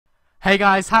Hey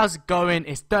guys, how's it going?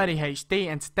 It's Dirty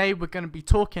and today we're going to be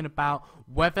talking about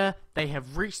whether they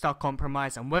have reached our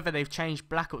compromise and whether they've changed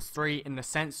Black Ops 3 in the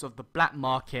sense of the black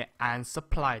market and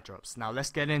supply drops. Now let's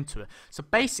get into it. So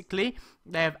basically,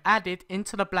 they have added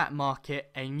into the black market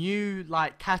a new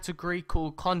category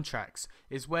called contracts.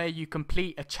 Is where you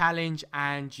complete a challenge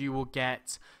and you will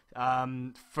get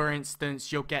for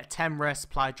instance, you'll get 10 rare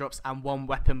supply drops and 1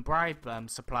 weapon bribe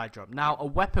supply drop. Now, a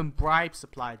weapon bribe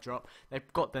supply drop,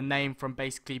 they've got the name from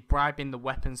basically bribing the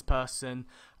weapons person,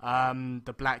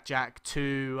 the blackjack,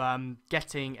 to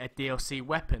getting a DLC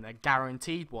weapon, a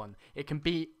guaranteed one. It can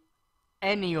be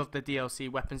any of the DLC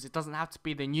weapons. It doesn't have to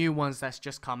be the new ones that's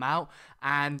just come out,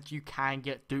 and you can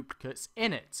get duplicates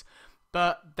in it.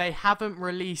 But they haven't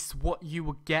released what you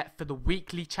will get for the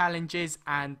weekly challenges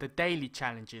and the daily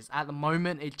challenges. At the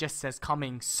moment, it just says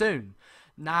coming soon.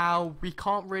 Now, we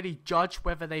can't really judge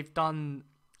whether they've done,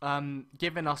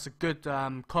 given us a good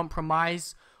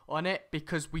compromise on it,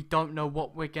 because we don't know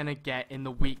what we're going to get in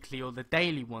the weekly or the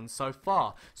daily ones so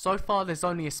far. So far, there's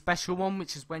only a special one,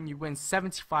 which is when you win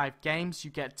 75 games,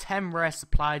 you get 10 rare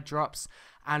supply drops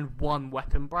and 1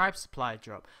 weapon bribe supply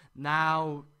drop.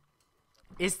 Now,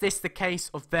 is this the case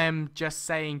of them just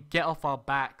saying, get off our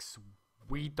backs,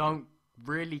 we don't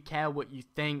really care what you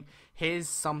think, here's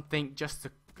something just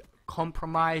to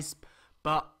compromise?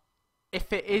 But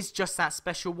if it is just that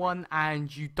special one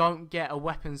and you don't get a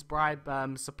weapons bribe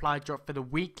supply drop for the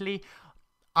weekly,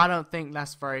 I don't think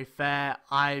that's very fair.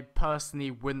 I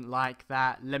personally wouldn't like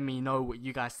that. Let me know what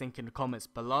you guys think in the comments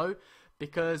below,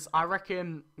 because I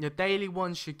reckon the daily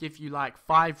one should give you like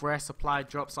 5 rare supply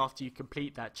drops after you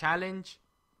complete that challenge.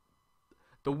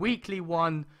 The weekly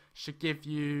one should give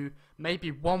you maybe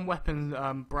 1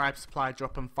 weapon bribe supply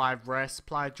drop and 5 rare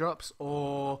supply drops,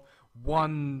 or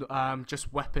 1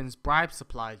 just weapons bribe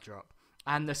supply drop.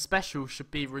 And the special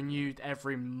should be renewed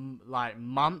every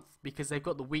month, because they've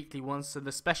got the weekly ones, so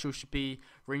the special should be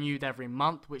renewed every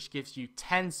month, which gives you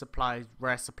 10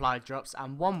 rare supply drops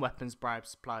and 1 weapons bribe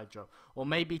supply drop, or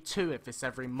maybe 2 if it's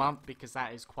every month, because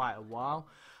that is quite a while.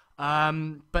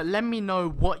 But let me know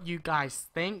what you guys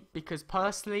think, because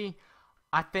personally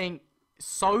I think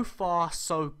so far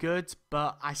so good,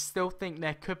 but I still think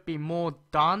there could be more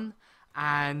done,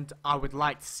 and I would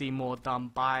like to see more done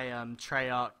by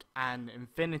Treyarch and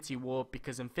Infinity Ward,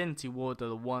 because Infinity Ward are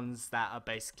the ones that are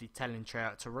basically telling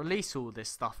Treyarch to release all this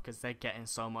stuff because they're getting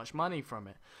so much money from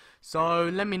it. So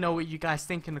let me know what you guys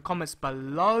think in the comments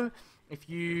below. If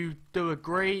you do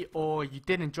agree or you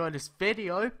did enjoy this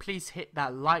video, please hit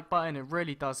that like button. It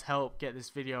really does help get this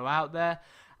video out there.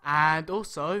 And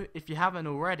also, if you haven't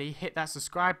already, hit that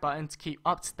subscribe button to keep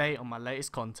up to date on my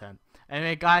latest content.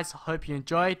 Anyway guys, I hope you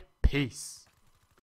enjoyed. Peace.